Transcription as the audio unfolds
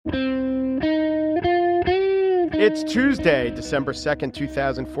It's Tuesday, December 2nd,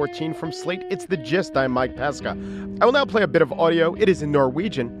 2014. From Slate, it's The Gist. I'm Mike Pesca. I will now play a bit of audio. It is in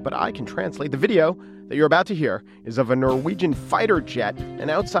Norwegian, but I can translate. The video that you're about to hear is of a Norwegian fighter jet,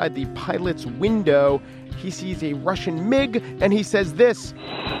 and outside the pilot's window, he sees a Russian MiG, and he says this.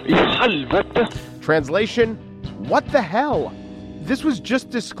 Translation, what the hell? This was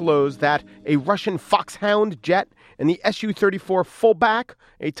just disclosed that a Russian Foxhound jet and the Su-34 fullback,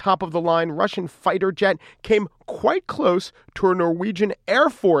 a top-of-the-line Russian fighter jet, came quite close to a Norwegian Air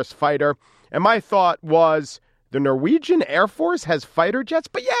Force fighter. And my thought was, the Norwegian Air Force has fighter jets?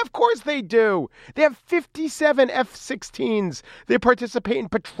 But yeah, of course they do. They have 57 F-16s. They participate in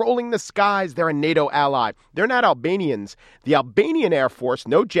patrolling the skies. They're a NATO ally. They're not Albanians. The Albanian Air Force,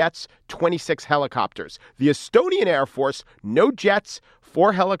 no jets, 26 helicopters. The Estonian Air Force, no jets,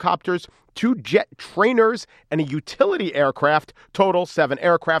 4 helicopters, 2 jet trainers, and a utility aircraft, total 7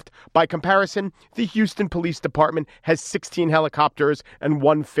 aircraft. By comparison, the Houston Police Department has 16 helicopters and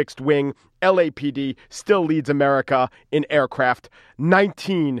 1 fixed wing. LAPD still leads America in aircraft,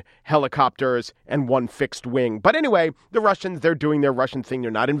 19 helicopters and 1 fixed wing. But anyway, the Russians, they're doing their Russian thing. They're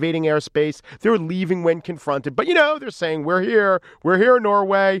not invading airspace. They're leaving when confronted. But, they're saying, we're here,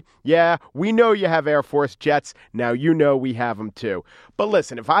 Norway. Yeah, we know you have Air Force jets. Now you know we have them too. But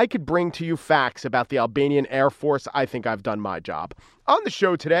listen, if I could bring to you facts about the Albanian Air Force, I think I've done my job. On the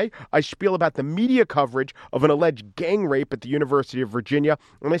show today, I spiel about the media coverage of an alleged gang rape at the University of Virginia,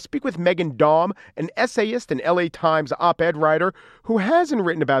 and I speak with Meghan Daum, an essayist and LA Times op-ed writer who hasn't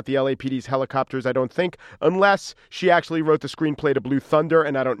written about the LAPD's helicopters, I don't think, unless she actually wrote the screenplay to Blue Thunder,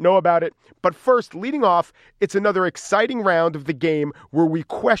 and I don't know about it. But first, leading off, it's another exciting round of the game where we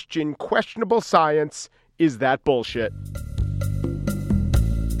question questionable science. Is that bullshit?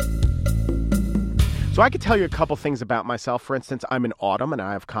 So I could tell you a couple things about myself. For instance, I'm in autumn and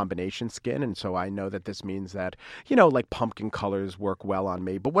I have combination skin. And so I know that this means that, like pumpkin colors work well on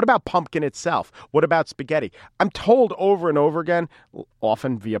me. But what about pumpkin itself? What about spaghetti? I'm told over and over again,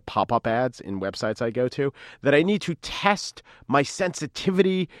 often via pop-up ads in websites I go to, that I need to test my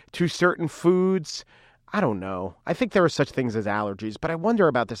sensitivity to certain foods. I don't know. I think there are such things as allergies, but I wonder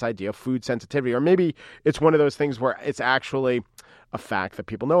about this idea of food sensitivity. Or maybe it's one of those things where it's actually a fact that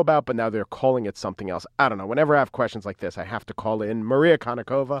people know about, but now they're calling it something else. I don't know. Whenever I have questions like this, I have to call in Maria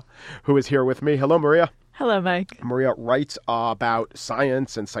Konnikova, who is here with me. Hello, Maria. Hello, Mike. Maria writes about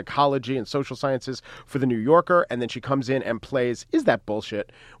science and psychology and social sciences for The New Yorker, and then she comes in and plays Is That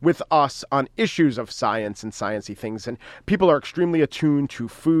Bullshit with us on issues of science and sciencey things. And people are extremely attuned to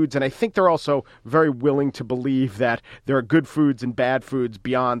foods, and I think they're also very willing to believe that there are good foods and bad foods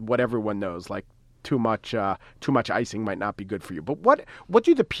beyond what everyone knows, like too much icing might not be good for you. But what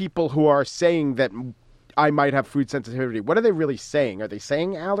do the people who are saying that I might have food sensitivity, what are they really saying? Are they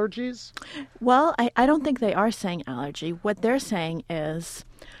saying allergies? Well, I don't think they are saying allergy. What they're saying is,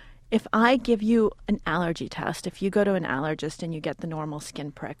 if I give you an allergy test, if you go to an allergist and you get the normal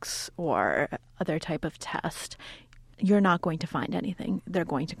skin pricks or other type of test, you're not going to find anything. They're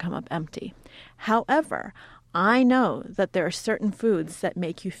going to come up empty. However, I know that there are certain foods that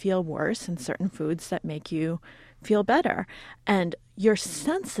make you feel worse and certain foods that make you feel better. And you're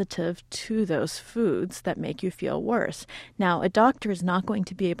sensitive to those foods that make you feel worse. Now, a doctor is not going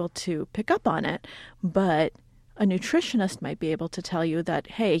to be able to pick up on it, but a nutritionist might be able to tell you that,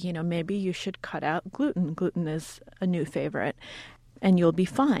 hey, maybe you should cut out gluten. Gluten is a new favorite, and you'll be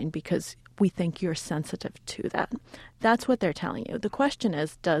fine because we think you're sensitive to that. That's what they're telling you. The question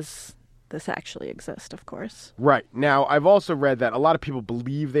is, does this actually exist, of course? Right. Now, I've also read that a lot of people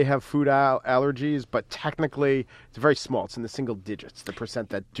believe they have food allergies, but technically it's very small. It's in the single digits, the percent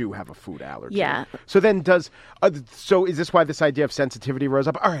that do have a food allergy. Yeah. So then so is this why this idea of sensitivity rose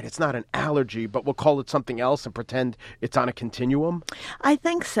up? All right, it's not an allergy, but we'll call it something else and pretend it's on a continuum? I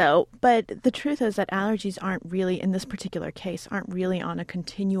think so. But the truth is that allergies aren't really, in this particular case, aren't really on a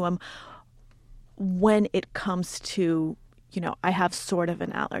continuum when it comes to I have sort of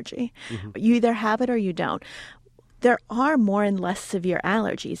an allergy. Mm-hmm. You either have it or you don't. There are more and less severe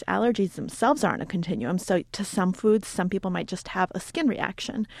allergies. Allergies themselves aren't a continuum. So to some foods, some people might just have a skin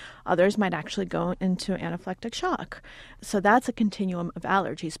reaction. Others might actually go into anaphylactic shock. So that's a continuum of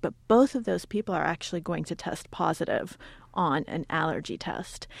allergies. But both of those people are actually going to test positive on an allergy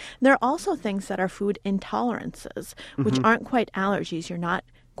test. There are also things that are food intolerances, which aren't quite allergies. You're not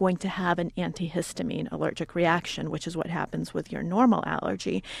going to have an antihistamine allergic reaction, which is what happens with your normal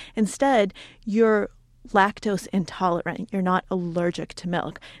allergy. Instead, you're lactose intolerant. You're not allergic to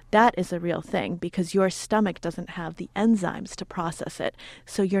milk. That is a real thing because your stomach doesn't have the enzymes to process it.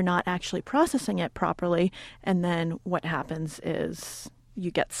 So you're not actually processing it properly. And then what happens is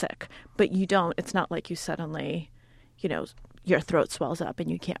you get sick. But you don't, it's not like you suddenly, your throat swells up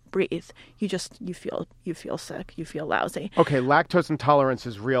and you can't breathe. You feel sick, you feel lousy. Okay, lactose intolerance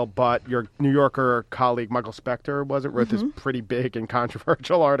is real, but your New Yorker colleague, Michael Spector, wrote this pretty big and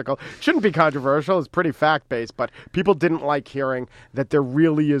controversial article. Shouldn't be controversial, it's pretty fact-based, but people didn't like hearing that there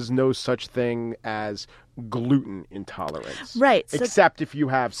really is no such thing as gluten intolerance. Right. Except if you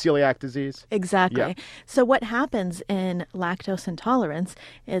have celiac disease. Exactly. Yeah. So what happens in lactose intolerance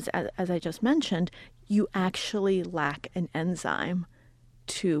is, as I just mentioned, you actually lack an enzyme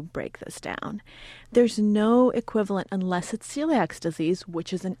to break this down. There's no equivalent unless it's celiac disease,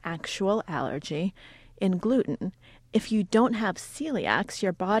 which is an actual allergy, in gluten. If you don't have celiacs,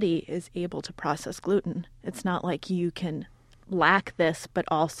 your body is able to process gluten. It's not like you can lack this but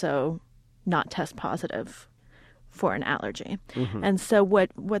also not test positive for an allergy. Mm-hmm. And so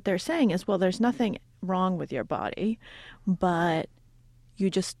what they're saying is, well, there's nothing wrong with your body, but you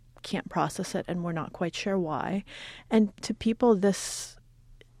just can't process it, and we're not quite sure why. And to people, this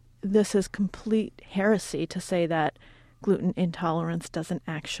is complete heresy to say that gluten intolerance doesn't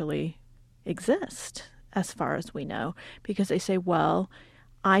actually exist, as far as we know, because they say, well,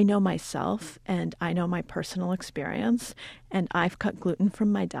 I know myself and I know my personal experience, and I've cut gluten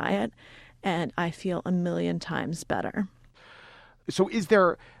from my diet, and I feel 1,000,000 times better. So is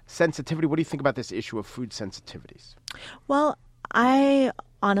there sensitivity? What do you think about this issue of food sensitivities? Well, I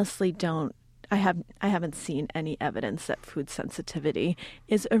honestly don't. I haven't seen any evidence that food sensitivity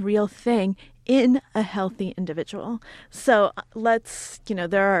is a real thing in a healthy individual. So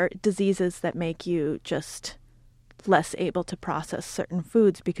there are diseases that make you just less able to process certain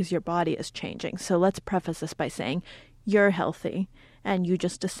foods because your body is changing. So let's preface this by saying you're healthy and you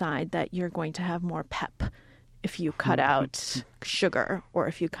just decide that you're going to have more pep if you cut out sugar, or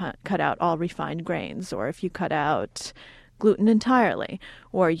if you cut out all refined grains, or if you cut out gluten entirely,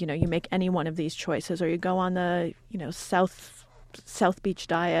 or you make any one of these choices, or you go on the South Beach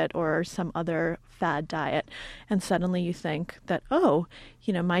diet or some other fad diet, and suddenly you think that,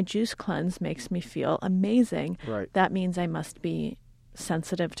 my juice cleanse makes me feel amazing. Right. That means I must be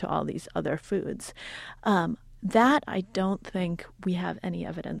sensitive to all these other foods. That I don't think we have any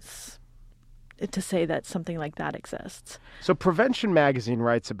evidence to say that something like that exists. So Prevention Magazine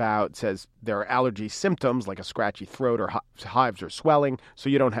says there are allergy symptoms like a scratchy throat or hives or swelling, so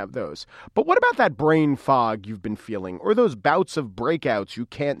you don't have those. But what about that brain fog you've been feeling, or those bouts of breakouts you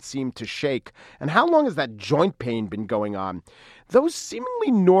can't seem to shake? And how long has that joint pain been going on? Those seemingly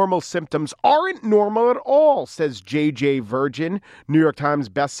normal symptoms aren't normal at all, says J.J. Virgin, New York Times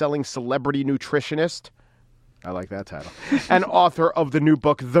bestselling celebrity nutritionist. I like that title. And author of the new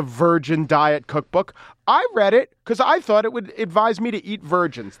book, The Virgin Diet Cookbook. I read it because I thought it would advise me to eat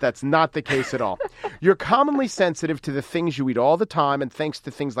virgins. That's not the case at all. You're commonly sensitive to the things you eat all the time, and thanks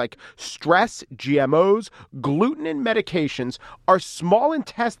to things like stress, GMOs, gluten, and medications, our small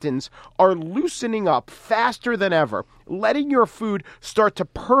intestines are loosening up faster than ever, letting your food start to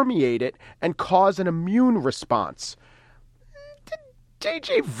permeate it and cause an immune response.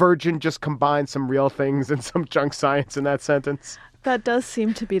 J.J. Virgin just combined some real things and some junk science in that sentence. That does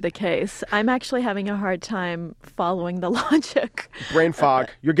seem to be the case. I'm actually having a hard time following the logic. Brain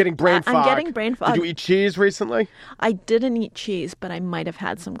fog. You're getting brain fog. I'm getting brain fog. Did you eat cheese recently? I didn't eat cheese, but I might have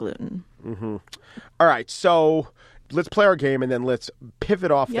had some gluten. Mm-hmm. All right, so let's play our game and then let's pivot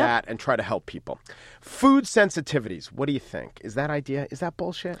off that and try to help people. Food sensitivities. What do you think? Is that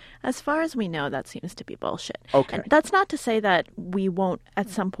bullshit? As far as we know, that seems to be bullshit. Okay. And that's not to say that we won't at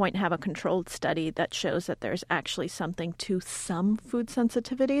some point have a controlled study that shows that there's actually something to some food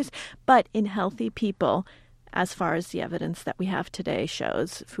sensitivities. But in healthy people, as far as the evidence that we have today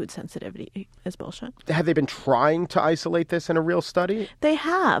shows, food sensitivity is bullshit. Have they been trying to isolate this in a real study? They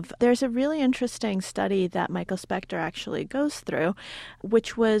have. There's a really interesting study that Michael Spector actually goes through,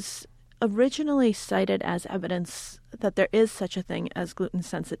 which was originally cited as evidence that there is such a thing as gluten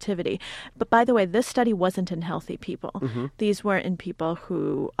sensitivity. But by the way, this study wasn't in healthy people. Mm-hmm. These were in people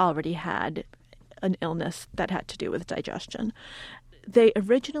who already had an illness that had to do with digestion. They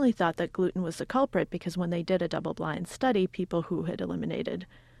originally thought that gluten was the culprit because when they did a double-blind study, people who had eliminated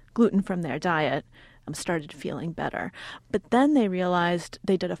gluten from their diet started feeling better. But then they realized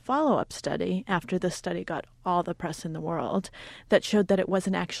they did a follow-up study after this study got all the press in the world that showed that it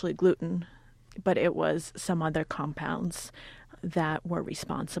wasn't actually gluten, but it was some other compounds that were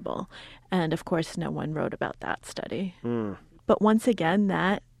responsible. And of course, no one wrote about that study. But once again,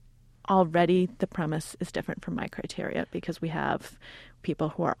 that already the premise is different from my criteria because we have people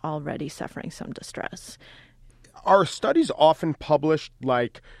who are already suffering some distress. Are studies often published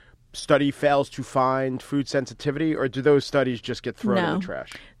like study fails to find food sensitivity, or do those studies just get thrown in the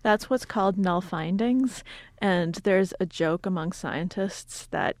trash? That's what's called null findings. And there's a joke among scientists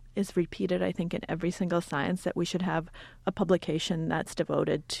that is repeated, I think, in every single science that we should have a publication that's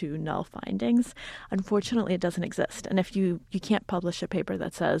devoted to null findings. Unfortunately, it doesn't exist. And if you can't publish a paper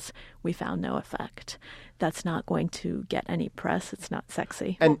that says we found no effect, that's not going to get any press. It's not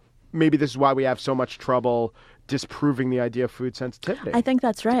sexy. And maybe this is why we have so much trouble disproving the idea of food sensitivity. I think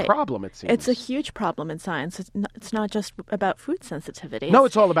that's right. It's a problem, it seems. It's a huge problem in science. It's not just about food sensitivity. No,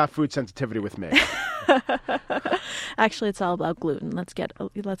 it's all about food sensitivity with me. Actually, it's all about gluten. Let's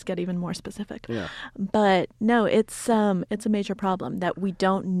get even more specific. Yeah. But no, it's a major problem that we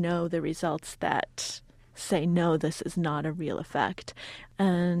don't know the results that say, no, this is not a real effect.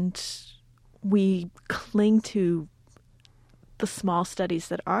 And we cling to the small studies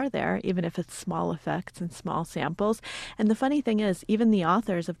that are there, even if it's small effects and small samples. And the funny thing is, even the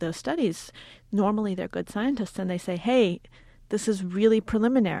authors of those studies, normally they're good scientists, and they say, hey, this is really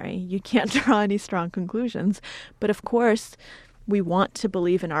preliminary. You can't draw any strong conclusions. But of course, we want to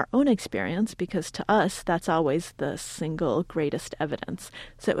believe in our own experience because to us, that's always the single greatest evidence.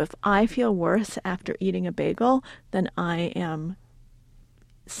 So if I feel worse after eating a bagel, then I am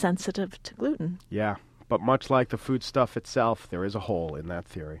sensitive to gluten. Yeah. But much like the foodstuff itself, there is a hole in that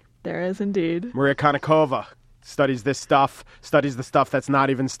theory. There is indeed. Maria Konnikova studies the stuff that's not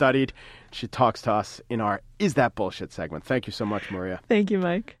even studied. She talks to us in our Is That Bullshit segment. Thank you so much, Maria. Thank you,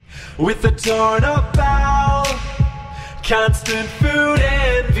 Mike. With the torn up bowel, constant food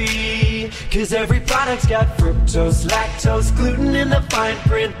envy, 'cause every product's got fructose, lactose, gluten in the fine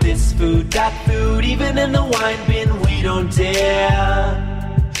print. This food, that food, even in the wine bin, we don't dare.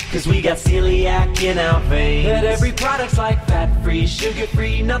 'Cause we got celiac in our veins. That every product's like fat-free,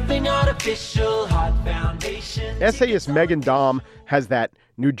 sugar-free, nothing artificial, hot foundation. Essayist Meghan Daum has that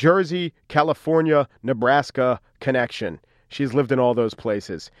New Jersey, California, Nebraska connection. She's lived in all those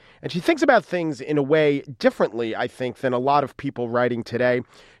places. And she thinks about things in a way differently, I think, than a lot of people writing today.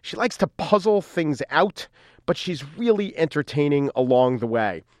 She likes to puzzle things out, but she's really entertaining along the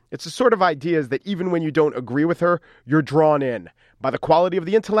way. It's the sort of ideas that even when you don't agree with her, you're drawn in by the quality of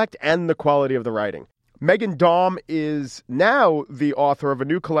the intellect and the quality of the writing. Meghan Daum is now the author of a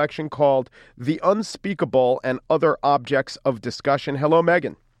new collection called The Unspeakable and Other Objects of Discussion. Hello,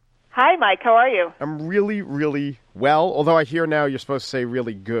 Meghan. Hi, Mike. How are you? I'm really, really well, although I hear now you're supposed to say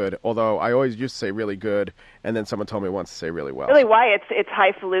really good, although I always used to say really good, and then someone told me once to say really well. Really, why? It's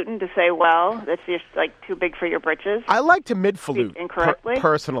highfalutin to say well. That's just like too big for your britches. I like to midfalutin incorrectly.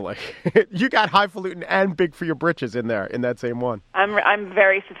 Personally. You got highfalutin and big for your britches in there, in that same one. I'm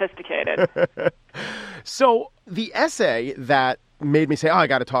very sophisticated. So the essay that made me say, I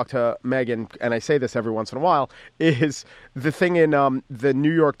got to talk to Meghan, and I say this every once in a while, is the thing in the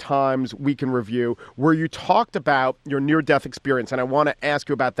New York Times Week in Review where you talked about your near-death experience, and I want to ask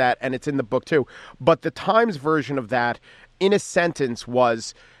you about that, and it's in the book too. But the Times version of that, in a sentence,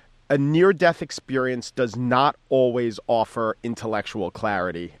 was a near-death experience does not always offer intellectual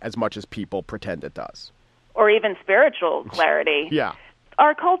clarity as much as people pretend it does. Or even spiritual clarity. Yeah.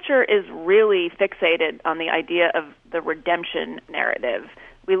 Our culture is really fixated on the idea of the redemption narrative.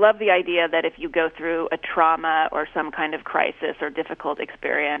 We love the idea that if you go through a trauma or some kind of crisis or difficult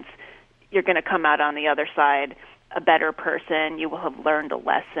experience, you're going to come out on the other side a better person. You will have learned a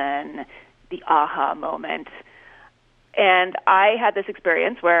lesson, the aha moment. And I had this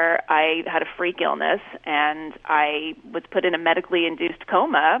experience where I had a freak illness, and I was put in a medically induced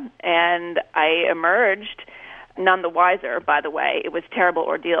coma, and I emerged none the wiser, by the way. It was a terrible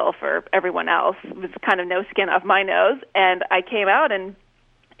ordeal for everyone else. It was kind of no skin off my nose. And I came out, and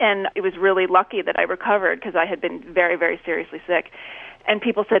it was really lucky that I recovered because I had been very, very seriously sick. And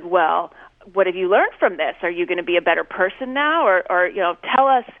people said, well, what have you learned from this? Are you going to be a better person now? Or you know, tell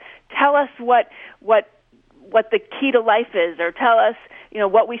us what the key to life is, or tell us, you know,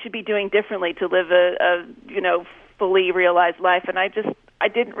 what we should be doing differently to live a fully realized life. And I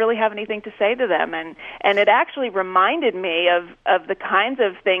didn't really have anything to say to them, and it actually reminded me of the kinds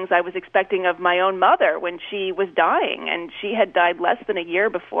of things I was expecting of my own mother when she was dying, and she had died less than a year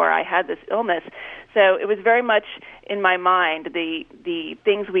before I had this illness. So it was very much in my mind the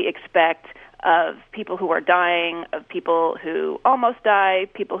things we expect of people who are dying, of people who almost die,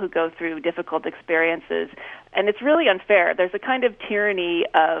 people who go through difficult experiences, and it's really unfair. There's a kind of tyranny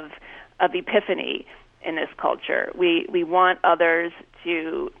of epiphany in this culture. We want others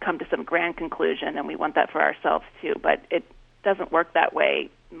to come to some grand conclusion, and we want that for ourselves too, but it doesn't work that way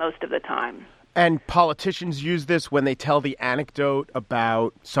most of the time. And politicians use this when they tell the anecdote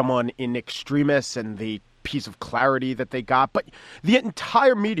about someone in extremis and the piece of clarity that they got. But the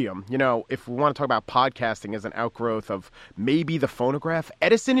entire medium, if we want to talk about podcasting as an outgrowth of maybe the phonograph,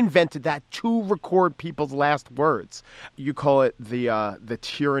 Edison invented that to record people's last words. You call it the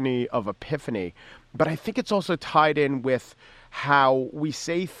tyranny of epiphany. But I think it's also tied in with how we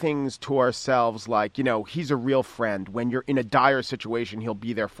say things to ourselves like, he's a real friend. When you're in a dire situation, he'll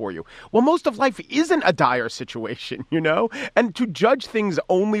be there for you. Well, most of life isn't a dire situation, And to judge things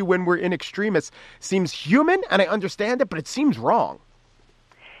only when we're in extremis seems human, and I understand it, but it seems wrong.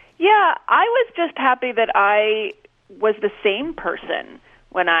 Yeah, I was just happy that I was the same person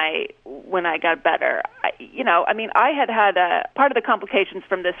when I got better. I had part of the complications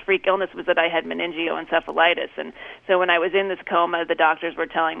from this freak illness was that I had meningoencephalitis, and so when I was in this coma, the doctors were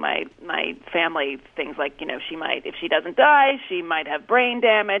telling my family things like, she might, if she doesn't die, she might have brain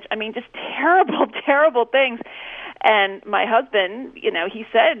damage. I mean, just terrible, terrible things. And my husband, he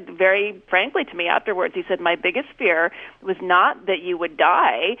said very frankly to me afterwards, he said, my biggest fear was not that you would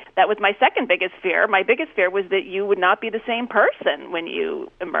die. That was my second biggest fear. My biggest fear was that you would not be the same person when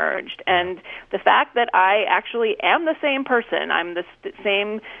you emerged. And the fact that I actually am the same person, I'm the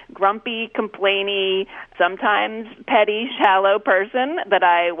same grumpy, complainy, sometimes petty, shallow person that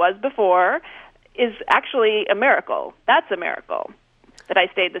I was before is actually a miracle. That's a miracle, that I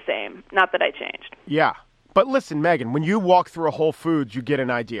stayed the same, not that I changed. Yeah. But listen, Meghan, when you walk through a Whole Foods, you get an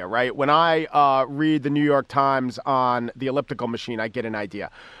idea, right? When I read the New York Times on the elliptical machine, I get an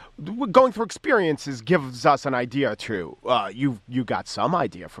idea. Going through experiences gives us an idea, too. You got some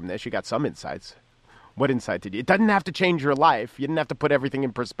idea from this. You got some insights. What insight did you? It doesn't have to change your life. You didn't have to put everything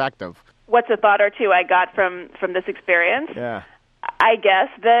in perspective. What's a thought or two I got from this experience? Yeah. I guess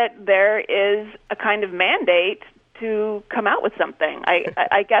that there is a kind of mandate to come out with something.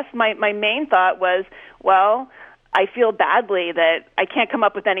 I guess my main thought was, well, I feel badly that I can't come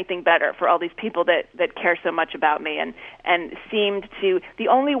up with anything better for all these people that care so much about me and seemed to, the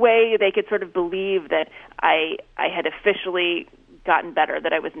only way they could sort of believe that I had officially gotten better,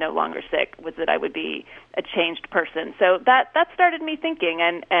 that I was no longer sick, was that I would be a changed person. So that started me thinking,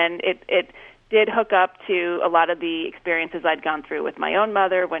 and it did hook up to a lot of the experiences I'd gone through with my own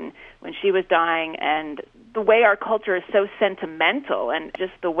mother when she was dying, and the way our culture is so sentimental, and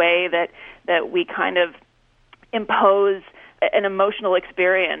just the way that we kind of impose an emotional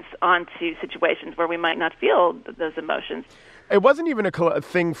experience onto situations where we might not feel those emotions. It wasn't even a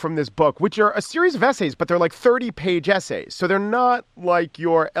thing from this book, which are a series of essays, but they're like 30-page essays. So they're not like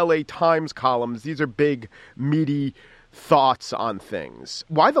your LA Times columns. These are big, meaty thoughts on things.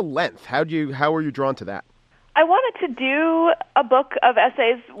 Why the length? How were you drawn to that? I wanted to do a book of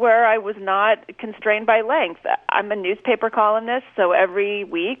essays where I was not constrained by length. I'm a newspaper columnist, so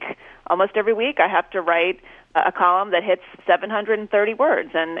almost every week, I have to write a column that hits 730 words,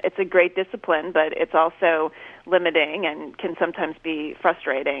 and it's a great discipline, but it's also limiting and can sometimes be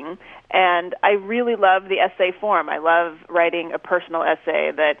frustrating. And I really love the essay form. I love writing a personal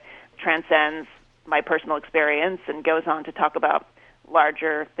essay that transcends my personal experience and goes on to talk about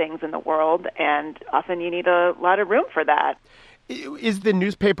larger things in the world, and often you need a lot of room for that. Is the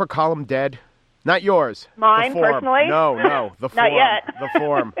newspaper column dead? Not yours. Mine, personally? No, the form. Not yet. The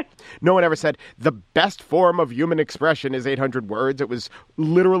form. No one ever said the best form of human expression is 800 words. It was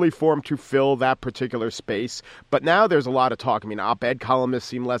literally formed to fill that particular space. But now there's a lot of talk. I mean, op-ed columnists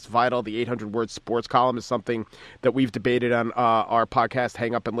seem less vital. The 800-word sports column is something that we've debated on our podcast,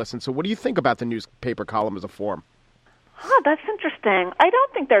 Hang Up and Listen. So what do you think about the newspaper column as a form? That's interesting. I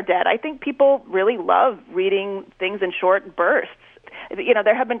don't think they're dead. I think people really love reading things in short bursts.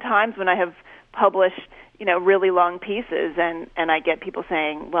 There have been times when I have published, really long pieces, and I get people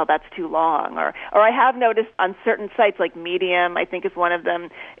saying, well, that's too long. Or I have noticed on certain sites like Medium, I think is one of them,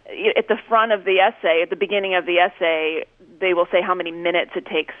 at the front of the essay, at the beginning of the essay, they will say how many minutes it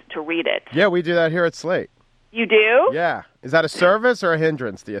takes to read it. Yeah, we do that here at Slate. You do? Yeah. Is that a service or a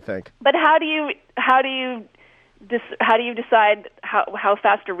hindrance, do you think? But how do you decide how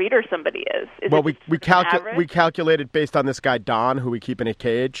fast a reader somebody is? Well, we calculate it based on this guy Don, who we keep in a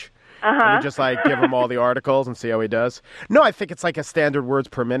cage. And we just give him all the articles and see how he does. No, I think it's like a standard words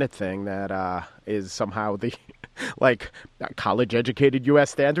per minute thing that is somehow the college-educated U.S.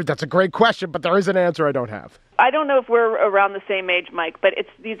 standard. That's a great question, but there is an answer I don't have. I don't know if we're around the same age, Mike, but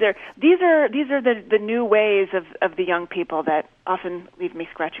these are the new ways of the young people that often leave me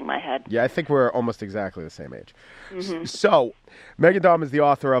scratching my head. Yeah, I think we're almost exactly the same age. Mm-hmm. So, Meghan Daum is the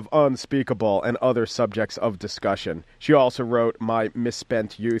author of Unspeakable and Other Subjects of Discussion. She also wrote My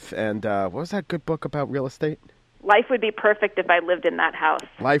Misspent Youth and what was that good book about real estate? Life Would Be Perfect If I Lived in That House.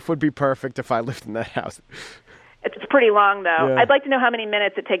 Life Would Be Perfect If I Lived in That House. It's pretty long, though. Yeah. I'd like to know how many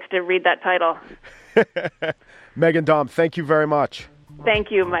minutes it takes to read that title. Meghan Daum, thank you very much.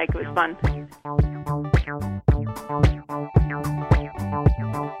 Thank you, Mike. It was fun.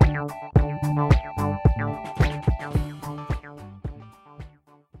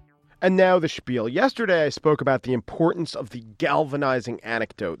 And now the spiel. Yesterday I spoke about the importance of the galvanizing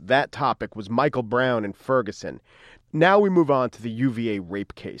anecdote. That topic was Michael Brown in Ferguson. Now we move on to the UVA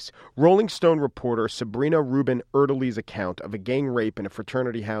rape case. Rolling Stone reporter Sabrina Rubin Erdely's account of a gang rape in a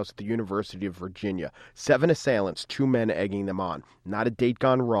fraternity house at the University of Virginia. 7 assailants, 2 men egging them on. Not a date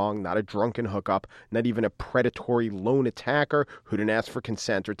gone wrong, not a drunken hookup, not even a predatory lone attacker who didn't ask for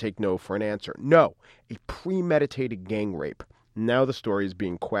consent or take no for an answer. No, a premeditated gang rape. Now the story is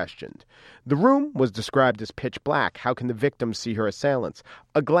being questioned. The room was described as pitch black. How can the victim see her assailants?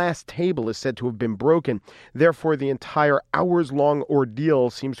 A glass table is said to have been broken. Therefore, the entire hours-long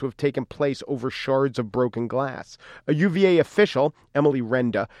ordeal seems to have taken place over shards of broken glass. A UVA official, Emily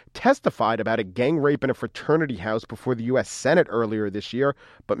Renda, testified about a gang rape in a fraternity house before the U.S. Senate earlier this year,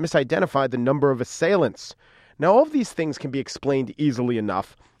 but misidentified the number of assailants. Now, all of these things can be explained easily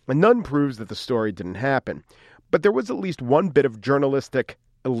enough, and none proves that the story didn't happen. But there was at least one bit of journalistic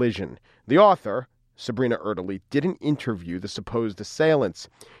elision. The author, Sabrina Erdely, didn't interview the supposed assailants.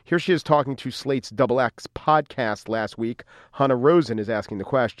 Here she is talking to Slate's XX podcast last week. Hannah Rosen is asking the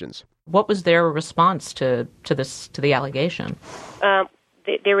questions. What was their response to the allegation?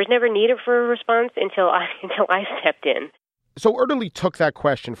 There was never needed for a response until I stepped in. So Erdely took that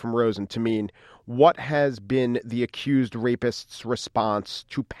question from Rosen to mean, what has been the accused rapist's response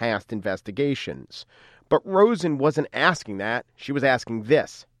to past investigations? But Rosen wasn't asking that. She was asking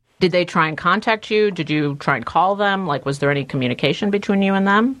this. Did they try and contact you? Did you try and call them? Was there any communication between you and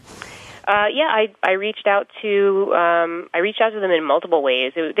them? Yeah, I reached out to them in multiple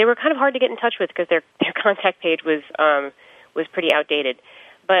ways. They were kind of hard to get in touch with because their contact page was pretty outdated.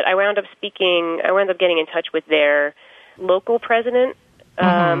 But I wound up getting in touch with their local president,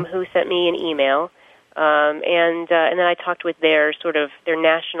 who sent me an email. And then I talked with their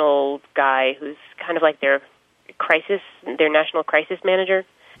national guy, who's kind of like their national crisis manager.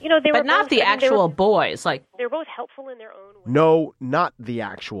 But not the actual boys. They're both helpful in their own way. No, not the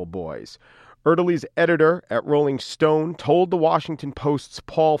actual boys. Erdely's editor at Rolling Stone told the Washington Post's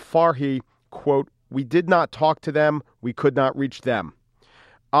Paul Farhi, quote, "We did not talk to them. We could not reach them."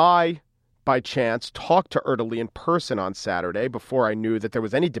 I, by chance, talked to Erdely in person on Saturday before I knew that there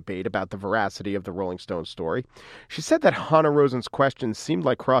was any debate about the veracity of the Rolling Stone story. She said that Hannah Rosen's questions seemed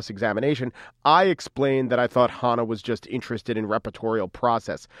like cross-examination. I explained that I thought Hannah was just interested in repertorial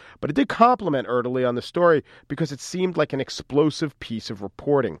process. But it did compliment Erdely on the story because it seemed like an explosive piece of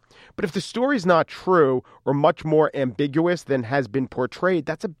reporting. But if the story's not true or much more ambiguous than has been portrayed,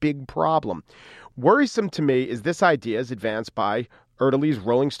 that's a big problem. Worrisome to me is this idea as advanced by Erdely's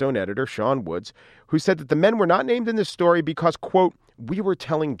Rolling Stone editor, Sean Woods, who said that the men were not named in this story because, quote, "we were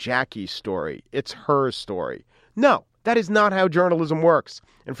telling Jackie's story. It's her story." No, that is not how journalism works.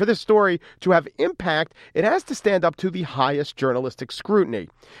 And for this story to have impact, it has to stand up to the highest journalistic scrutiny.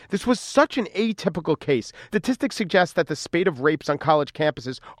 This was such an atypical case. Statistics suggest that the spate of rapes on college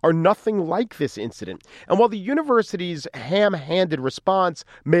campuses are nothing like this incident. And while the university's ham-handed response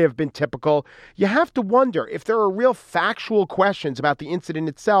may have been typical, you have to wonder if there are real factual questions about the incident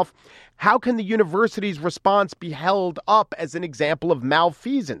itself. How can the university's response be held up as an example of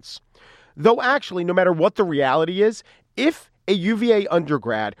malfeasance? Though actually, no matter what the reality is, if a UVA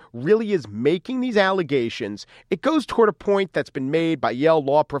undergrad really is making these allegations, it goes toward a point that's been made by Yale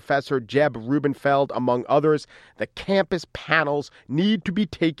law professor Jeb Rubenfeld, among others. The campus panels need to be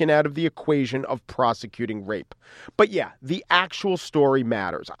taken out of the equation of prosecuting rape. But yeah, the actual story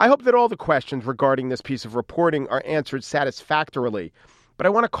matters. I hope that all the questions regarding this piece of reporting are answered satisfactorily. But I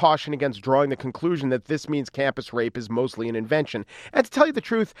want to caution against drawing the conclusion that this means campus rape is mostly an invention. And to tell you the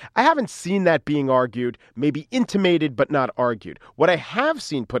truth, I haven't seen that being argued, maybe intimated but not argued. What I have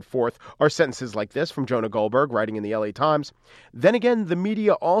seen put forth are sentences like this from Jonah Goldberg, writing in the LA Times. Then again, the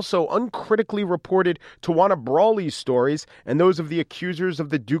media also uncritically reported Tawana Brawley's stories and those of the accusers of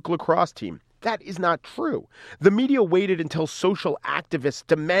the Duke lacrosse team. That is not true. The media waited until social activists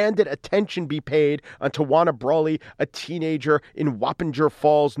demanded attention be paid on Tawana Brawley, a teenager in Wappinger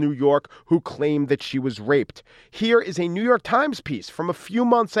Falls, New York, who claimed that she was raped. Here is a New York Times piece from a few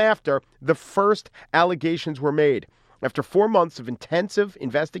months after the first allegations were made. After 4 months of intensive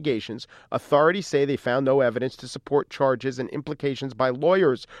investigations, authorities say they found no evidence to support charges and implications by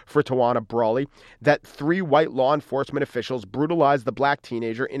lawyers for Tawana Brawley that 3 white law enforcement officials brutalized the black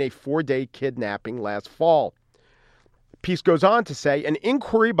teenager in a 4-day kidnapping last fall. piece goes on to say, an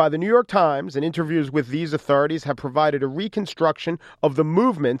inquiry by the New York Times and interviews with these authorities have provided a reconstruction of the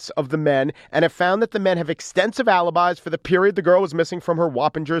movements of the men and have found that the men have extensive alibis for the period the girl was missing from her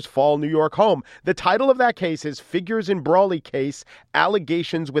Wappingers Fall, New York home. The title of that case is Figures in Brawley Case,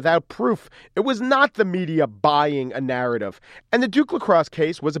 Allegations Without Proof. It was not the media buying a narrative. And the Duke lacrosse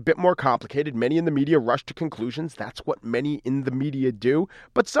case was a bit more complicated. Many in the media rushed to conclusions. That's what many in the media do,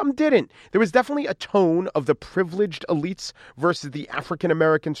 but some didn't. There was definitely a tone of the privileged elites versus the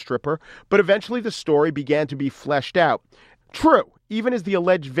African-American stripper, but eventually the story began to be fleshed out. True, even as the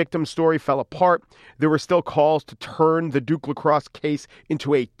alleged victim's story fell apart, there were still calls to turn the Duke lacrosse case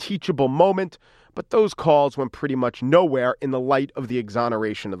into a teachable moment, but those calls went pretty much nowhere in the light of the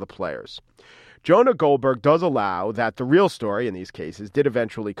exoneration of the players. Jonah Goldberg does allow that the real story in these cases did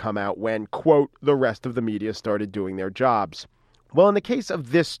eventually come out when, quote, the rest of the media started doing their jobs. Well, in the case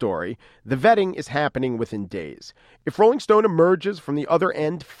of this story, the vetting is happening within days. If Rolling Stone emerges from the other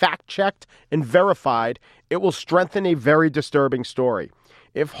end fact-checked and verified, it will strengthen a very disturbing story.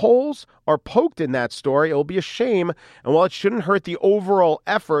 If holes are poked in that story, it will be a shame, and while it shouldn't hurt the overall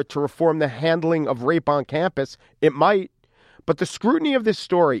effort to reform the handling of rape on campus, it might. But the scrutiny of this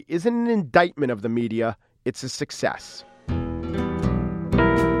story isn't an indictment of the media, it's a success.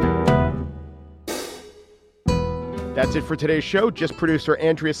 That's it for today's show. Just producer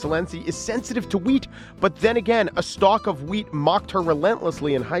Andrea Silenzi is sensitive to wheat, but then again, a stalk of wheat mocked her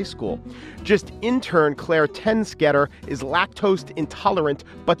relentlessly in high school. Just intern Claire Tensketter is lactose intolerant,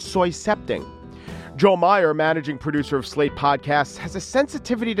 but soy-septing. Joel Meyer, managing producer of Slate Podcasts, has a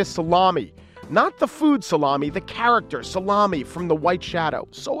sensitivity to salami. Not the food salami, the character salami from The White Shadow.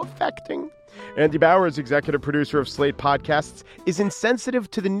 So affecting. Andy Bowers, executive producer of Slate Podcasts, is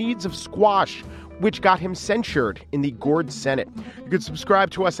insensitive to the needs of squash, which got him censured in the Gord Senate. You can subscribe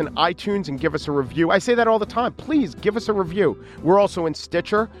to us in iTunes and give us a review. I say that all the time. Please give us a review. We're also in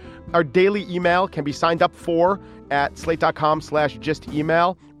Stitcher. Our daily email can be signed up for at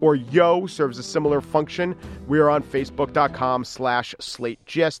slate.com/justemail, or Yo serves a similar function. We are on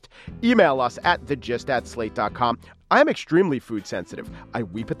facebook.com/slategist. Email us at thegist@slate.com. I'm extremely food sensitive. I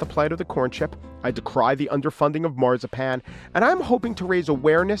weep at the plight of the corn chip. I decry the underfunding of marzipan. And I'm hoping to raise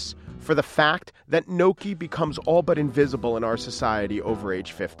awareness for the fact that gnocchi becomes all but invisible in our society over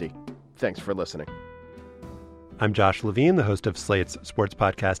age 50. Thanks for listening. I'm Josh Levine, the host of Slate's sports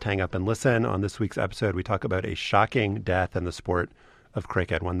podcast, Hang Up and Listen. On this week's episode, we talk about a shocking death in the sport of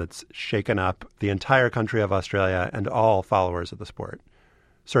cricket, one that's shaken up the entire country of Australia and all followers of the sport.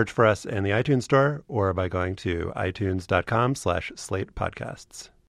 Search for us in the iTunes store or by going to itunes.com/Slate Podcasts.